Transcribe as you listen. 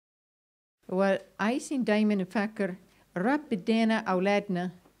وعايزين دايما نفكر الرب بدينا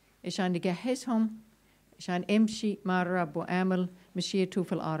أولادنا عشان نجهزهم عشان امشي مع الرب وأعمل مشيئته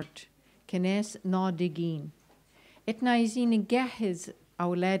في الأرض كناس ناضجين. إحنا عايزين نجهز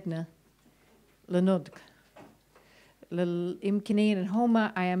أولادنا للنضج، للإمكانية إن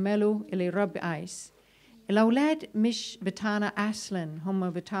هما يعملوا اللي الرب عايز. الأولاد مش بتاعنا أصلاً، هما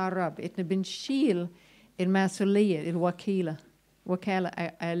بتاع الرب. إحنا بنشيل المسؤولية وكالة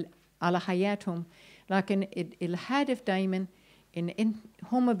على حياتهم، لكن الهدف دايماً إن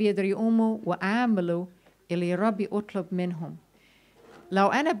هما بيقدروا يقوموا ويعملوا اللي الرب يطلب منهم. لو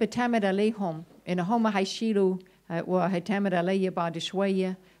أنا بتعمد عليهم إن هما هيشيلوا وهيتعمد علي بعد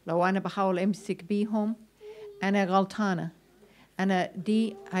شوية، لو أنا بحاول أمسك بيهم أنا غلطانة. أنا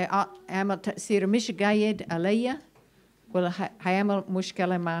دي هيعمل تأثير مش جيد علي ولا هيعمل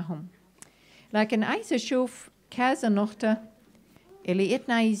مشكلة معهم. لكن عايز أشوف كذا نقطة اللي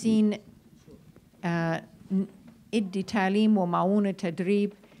إحنا عايزين إدي تعليم ومعونة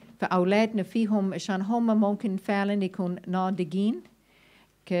تدريب في أولادنا فيهم عشان هم ممكن فعلا يكون ناضجين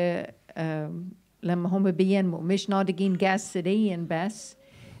لما هم بينمو، مش ناضجين جسديا بس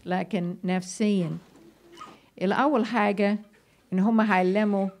لكن نفسيا. الأول حاجة إن هم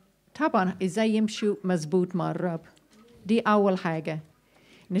هيعلموا طبعا إزاي يمشوا مزبوط مع الرب. دي أول حاجة،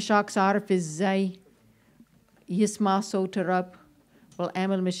 إن الشخص عارف إزاي يسمع صوت الرب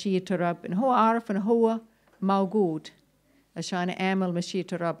والعمل مشيئة الرب، إن هو عارف إن هو موجود عشان يعمل مشيئة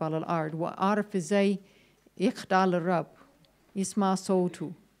الرب على الأرض، وعارف إزاي يخضع للرب، يسمع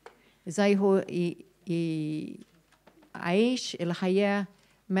صوته، إزاي هو يعيش الحياة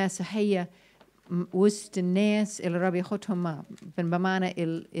مسيحية وسط الناس اللي الرب ياخدهم معه، بمعنى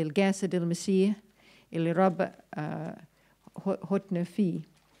الجسد المسيح اللي الرب هتنا فيه.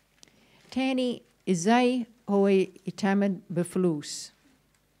 تاني، إزاي هو يتعمد بفلوس.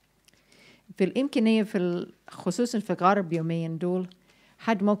 في الإمكانية خصوصا في الغرب يومين دول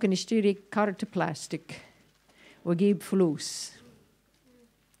حد ممكن يشتري كارت بلاستيك ويجيب فلوس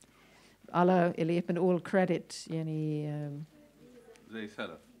على اللي بنقول كريدت، يعني زي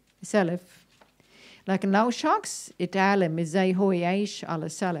سلف. لكن لو شخص يتعلم ازاي هو يعيش على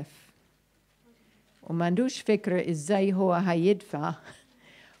سلف وما عندوش فكرة ازاي هو هيدفع،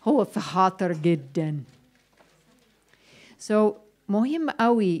 هو في خطر جدا. مهم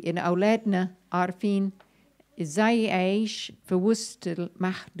قوي ان اولادنا عارفين ازاي يعيش في وسط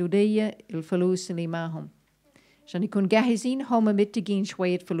المحدودية الفلوس اللي معهم، عشان يكون جاهزين هم متجين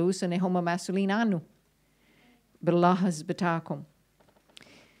شوية فلوس ان هم مسؤولين عنه باللحظ بتاعكم.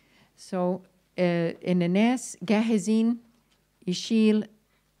 إن الناس جاهزين يشيل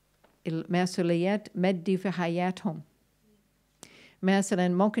المسؤوليات مادي في حياتهم. مثلا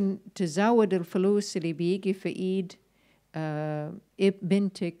ممكن تزود الفلوس اللي بيجي في إيد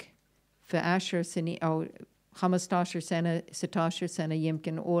بنتك في 10 سنين أو 15 سنة 16 سنة،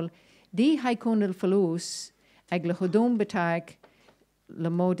 يمكن نقول دي هيكون الفلوس أجل الهدوم بتاعك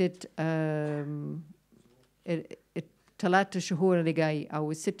لمدة 3 شهور اللي جاي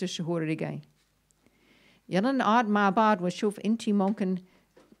أو 6 شهور اللي جاي. يلا نقعد مع بعض ونشوف أنت ممكن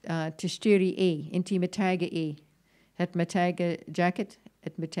تشتري إيه، أنت محتاجة إيه. محتاجة جاكيت،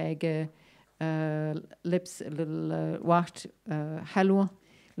 محتاجة لبس للوقت حلوة،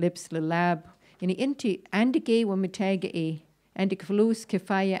 لبس لللعب، يعني أنت عندك إيه ومحتاجة إيه، عندك فلوس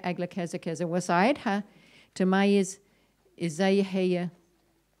كفاية أجل كذا كذا، وساعتها تميز إزاي هي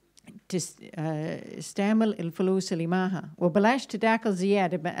تستعمل الفلوس اللي معها. وبلاش تداخل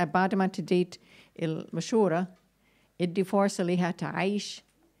زيادة بعد ما تديت المشورة، ادي فرصة لها تعيش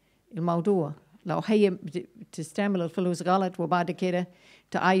الموضوع. لو هي تستعمل الفلوس غلط وبعد كده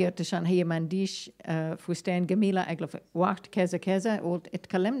تعيط عشان هي ما عنديش فستان جميلة أجل وقت كذا كذا،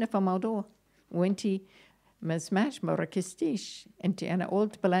 اتكلمنا في الموضوع وانتي ما سمعش، ما ركزتيش. أنا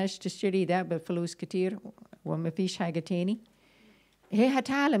قلت بلاش تشتري ده بفلوس كتير وما فيش حاجة تاني. هي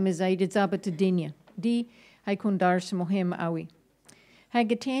هتعلم ازاي تظبط الدنيا. دي هيكون درس مهم قوي.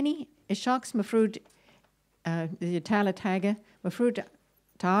 حاجة تاني، الشخص مفروض ثالث حاجة مفروض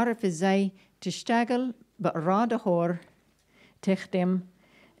تعرف ازاي تشتغل بإرادة حر تخدم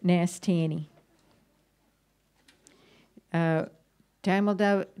ناس تاني. تعمل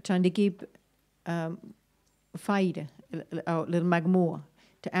ده عشان تجيب فايدة للمجموعة،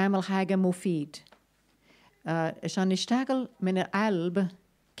 تعمل حاجة مفيد عشان نشتغل من القلب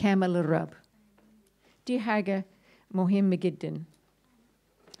كامل الرب. دي حاجة مهمة جدا.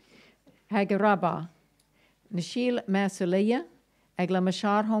 حاجة رابعة، نشيل مسؤولية أجل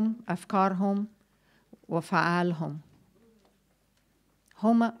مشاعرهم، أفكارهم وفعالهم.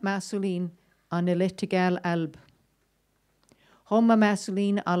 هم مسؤولين عن الاتجاه القلب، هم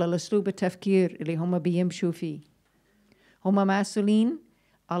مسؤولين على الأسلوب التفكير اللي هم بيمشوا فيه. هم مسؤولين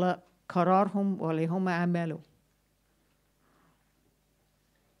على قرارهم واللي هم عملوا.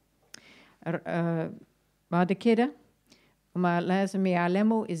 بعد كده هم لازم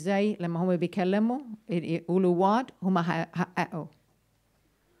يعلموا ازاي لما هم بيكلموا يقولوا وعد هم هيحققوا.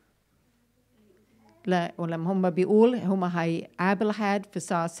 لا، ولما هم بيقول هم هيقابل حد في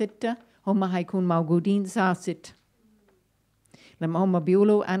الساعة 6 هم هيكون موجودين الساعة 6. لما هم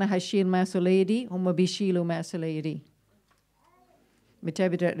بيقولوا أنا هشيل مسؤوليتي هم بيشيلوا مسؤوليتي.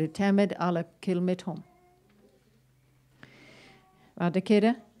 بتعتمد على كلمتهم. بعد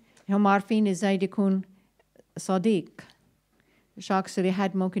كده هم عارفين ازاي يكون صديق، شخص اللي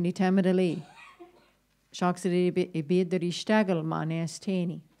حد ممكن يعتمد عليه، شخص اللي بيقدر يشتغل مع ناس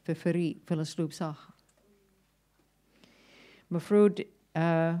تاني في فريق في الأسلوب صح. مفروض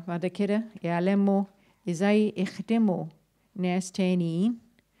بعد كده يعلموا ازاي يخدموا ناس تانيين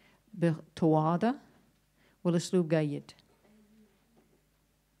بتواضع والأسلوب جيد.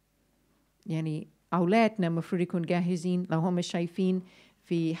 يعني أولادنا مفروض يكون جاهزين لو هم شايفين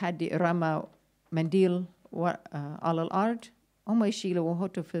في حد رمى منديل على الأرض هم يشيلوا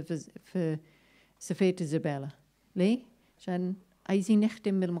ويحطوا في سفينة الزبالة. ليه؟ عشان عايزين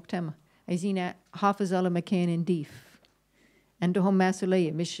نخدم المجتمع، عايزين نحافظ على مكان نظيف. عندهم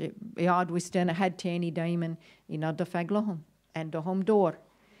مسؤولية، مش يقعد ويستنى حد تاني دايما ينظف لهم. عندهم دور،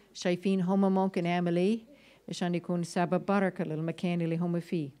 شايفين هم ممكن يعمل ايه عشان يكون سبب بركة للمكان اللي هم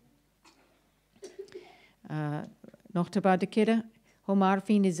فيه. نقطة بعد كده هم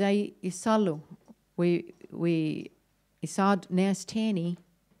عارفين ازاي يصلوا ويساعد ناس تاني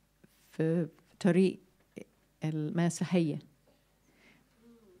في طريق المسيحية.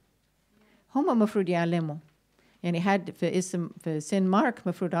 هم مفروض يعلموا. يعني حد في سن مارك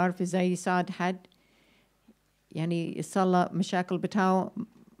مفروض عارف ازاي يساعد حد يعني يصلى مشاكل بتاعه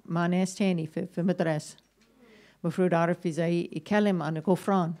مع ناس تاني في مدرسة. مفروض عارف ازاي يكلم عن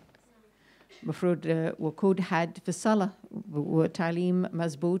الغفران. مفروض وقود حد في الصلاة وتعليم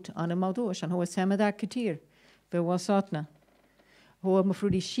مزبوط عن الموضوع عشان هو سامع ده كتير في وسطنا. هو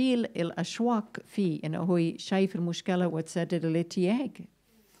مفروض يشيل الأشواق فيه إنه هو شايف المشكلة وتسدد الاحتياج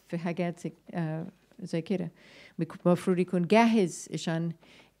في حاجات زي كده. مفروض يكون جاهز عشان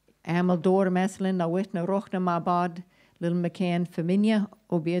يعمل دور مثلا لو احنا رحنا مع بعض للمكان في منيا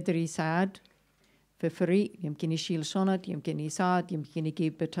وبيقدر يساعد في فريق، يمكن يشيل شنط، يمكن يساعد، يمكن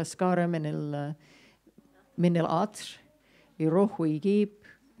يجيب تذكرة من القطر يروح ويجيب،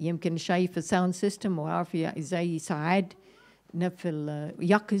 يمكن شايف الساوند سيستم وعارف ازاي يساعد في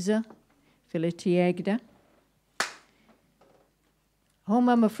اليقظة في الاحتياج ده.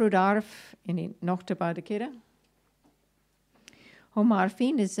 هما مفروض عارف يعني نقطة بعد كده هم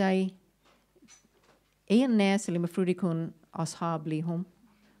عارفين ازاي ايه الناس اللي مفروض يكون اصحاب ليهم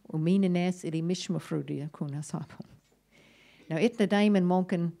ومين الناس اللي مش مفروض يكون اصحابهم. لو احنا دايما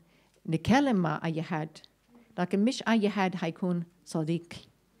ممكن نتكلم مع اي حد لكن مش اي حد هيكون صديقي،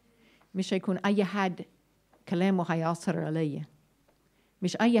 مش هيكون اي حد كلامه هيأثر علي،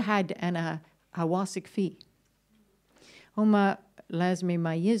 مش اي حد انا هواثق فيه. هم لازم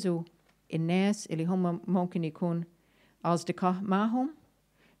يميزوا الناس اللي هم ممكن يكون أصدقاء معهم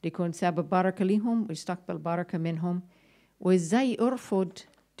يكون سبب بركة لهم ويستقبل بركة منهم، وإزاي أرفض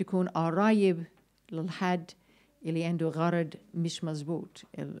تكون قريب للحد اللي عنده غرض مش مزبوط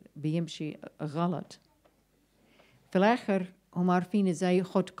بيمشي غلط. في الآخر هم عارفين إزاي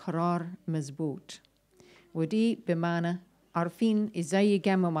ياخد قرار مزبوط، ودي بمعنى عارفين إزاي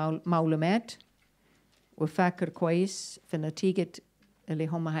يجمعوا معلومات وفكر كويس في نتيجة اللي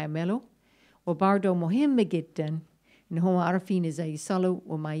هم هيعملوا. وبرضه مهم جدا إن هم عارفين إزاي يصلوا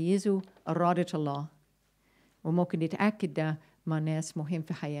ويميزوا إرادة الله، وممكن يتأكد ده مع ناس مهم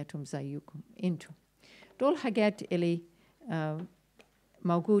في حياتهم زيكم انتم. دول حاجات اللي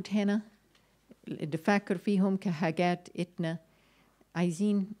موجود هنا نفكر فيهم كحاجات إتنا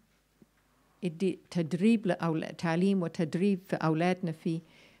عايزين ادي تدريب أو تعليم وتدريب في أولادنا فيهم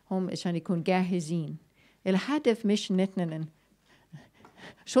عشان يكون جاهزين. الهدف مش نتنا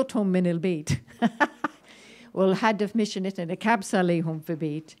شطهم من البيت والهدف مش نكبس عليهم في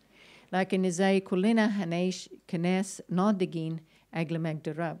بيت، لكن ازاي كلنا هنعيش كناس ناضجين أجل مجد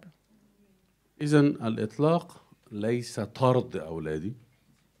الرب. إذن الإطلاق ليس طرد أولادي،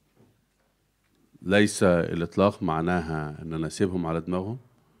 ليس الإطلاق معناها أن أنا أسيبهم على دماغهم،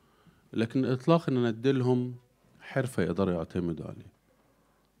 لكن الإطلاق أن أنا أديلهم حرفة يقدروا يعتمدوا عليه،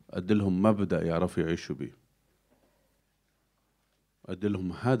 أديلهم مبدأ يعرفوا يعيشوا بيه،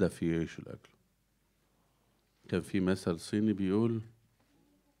 أديلهم هدف يعيشوا لأجله. كان في مثل صيني بيقول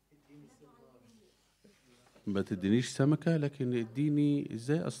ما تدينيش سمكة، لكن اديني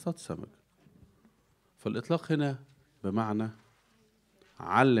ازاي اصطاد سمكة. فالاطلاق هنا بمعنى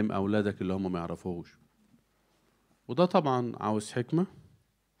علم اولادك اللي هم ما يعرفوهوش، وده طبعا عاوز حكمة،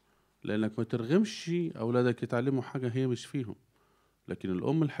 لانك ما ترغمش اولادك يتعلموا حاجة هي مش فيهم. لكن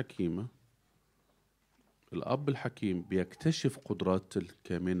الام الحكيمة، الاب الحكيم بيكتشف قدرات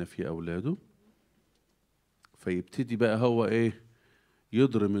الكامنة في اولاده، فيبتدي بقى هو ايه،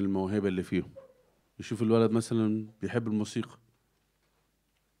 يضرم الموهبة اللي فيهم. يشوف الولد مثلا بيحب الموسيقى،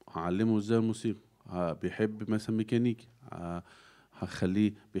 هعلمه ازاي الموسيقى. بيحب مثلا ميكانيكي،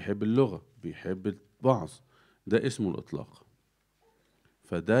 هخليه بيحب اللغة، بيحب الوعظ. ده اسمه الإطلاق.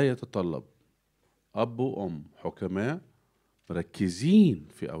 فده يتطلب أب وأم حكماء مركزين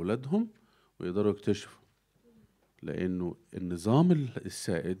في أولادهم ويقدروا يكتشفوا. لأنه النظام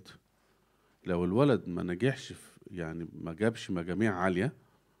السائد لو الولد ما نجحش يعني ما جابش مجاميع عالية،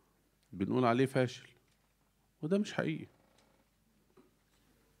 بنقول عليه فاشل، وده مش حقيقي.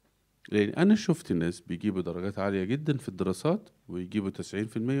 لأن أنا شفت ناس بيجيبوا درجات عالية جدا في الدراسات ويجيبوا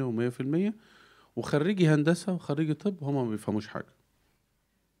 90% و100%، وخريجي هندسة وخريجي طب هما ما بيفهموش حاجة.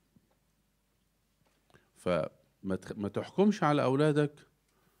 فما تحكمش على أولادك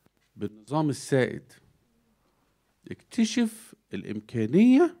بالنظام السائد، اكتشف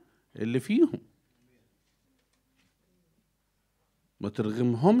الإمكانية اللي فيهم، ما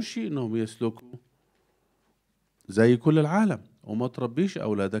ترغمهمش إنهم يسلكوا زي كل العالم، وما تربيش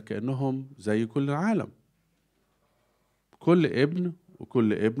أولادك كأنهم زي كل العالم. كل ابن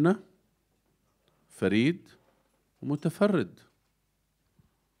وكل ابنة فريد ومتفرد.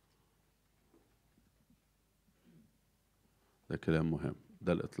 ده كلام مهم.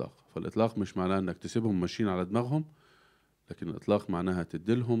 ده الإطلاق. فالإطلاق مش معناه أنك تسيبهم ماشيين على دماغهم، لكن الإطلاق معناها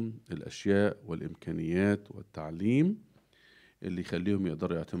تديلهم الأشياء والإمكانيات والتعليم اللي يخليهم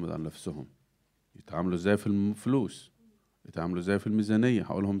يقدروا يعتمدوا على نفسهم. يتعاملوا ازاي في الفلوس، يتعاملوا ازاي في الميزانية،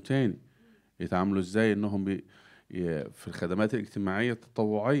 هقولهم تاني، يتعاملوا ازاي انهم في الخدمات الاجتماعية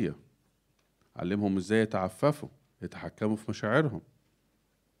التطوعية، علمهم ازاي يتعففوا، يتحكموا في مشاعرهم،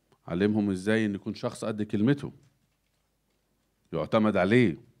 علمهم ازاي ان يكون شخص قد كلمته يعتمد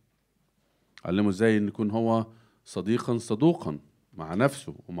عليه، علمه ازاي ان يكون هو صديقا صدوقا مع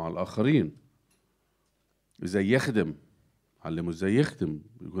نفسه ومع الآخرين، ازاي يخدم، علمه ازاي يخدم،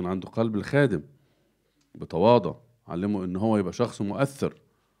 يكون عنده قلب الخادم بتواضع، علمه ان هو يبقى شخص مؤثر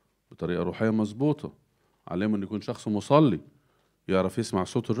بطريقة روحية مظبوطة، علمه ان يكون شخص مصلي يعرف يسمع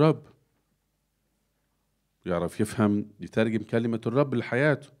صوت الرب، يعرف يفهم يترجم كلمة الرب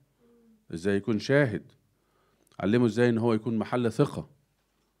لحياته، ازاي يكون شاهد، علمه ازاي ان هو يكون محل ثقة.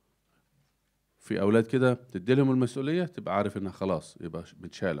 في اولاد كده تدي لهم المسؤولية تبقى عارف انها خلاص يبقى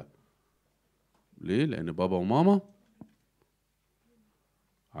متشالة. ليه؟ لان بابا وماما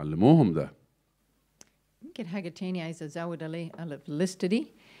علموهم ده. يمكن حاجة تانية عايزة أزود عليه على الليستة دي،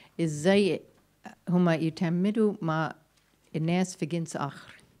 إزاي هما يتعاملوا مع الناس في جنس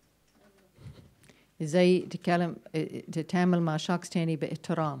آخر، إزاي تتعامل مع شخص تاني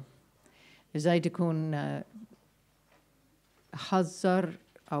باحترام، إزاي تكون حذر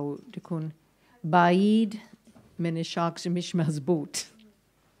أو تكون بعيد من الشخص مش مظبوط.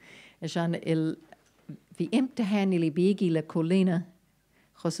 عشان في امتحان اللي بيجي لكلنا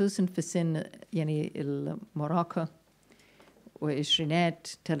خصوصا في السن يعني المراهقة وعشرينات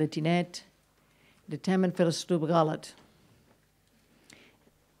ثلاثينات، تتعمل في الأسلوب غلط،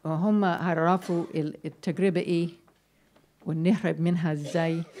 وهم هيعرفوا التجربة إيه ونهرب منها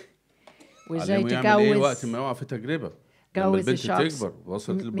إزاي، وإزاي علمه يعمل إيه وقت تجوز ما يقع في تجربة، لما البنت تكبر وصلت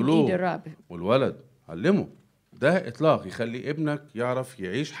من إيد البلوغ، الرب. والولد علمه. ده إطلاق يخلي ابنك يعرف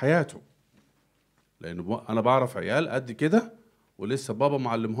يعيش حياته. لأنه أنا بعرف عيال قد كده ولسه بابا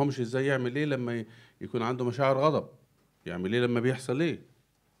معلمهمش إزاي يعمل إيه لما يكون عنده مشاعر غضب، يعمل إيه لما بيحصل إيه.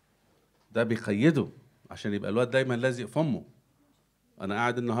 ده بيقيده عشان يبقى الواد دايما لازق في أمه. أنا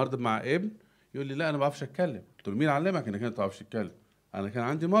قاعد النهارده مع ابن يقول لي لا أنا ما بعرفش أتكلم. قلت له مين علمك إنك أنت ما بتعرفش تتكلم؟ أنا كان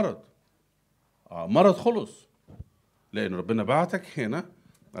عندي مرض. مرض خلص، لأن ربنا بعتك هنا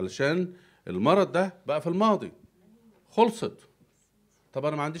علشان المرض ده بقى في الماضي، خلصت. طب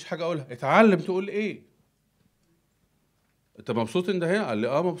أنا ما عنديش حاجة أقولها. اتعلم تقول إيه. أنت مبسوط إن ده هنا؟ قال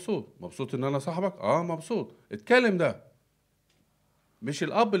لي مبسوط. مبسوط إن أنا صاحبك؟ مبسوط. اتكلم. ده مش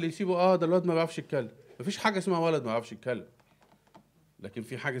الأب اللي يسيبه ده الولد ما بيعرفش يتكلم. مفيش حاجة اسمها ولد ما بيعرفش يتكلم، لكن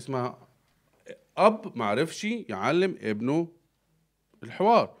في حاجة اسمها أب ما عرفش يعلم ابنه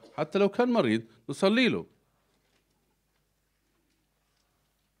الحوار. حتى لو كان مريض نصلي له.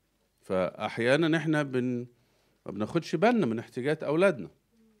 فأحيانا احنا ما بناخدش بالنا من احتياجات أولادنا.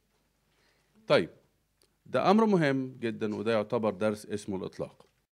 طيب ده أمر مهم جدا، وده يعتبر درس اسمه الإطلاق.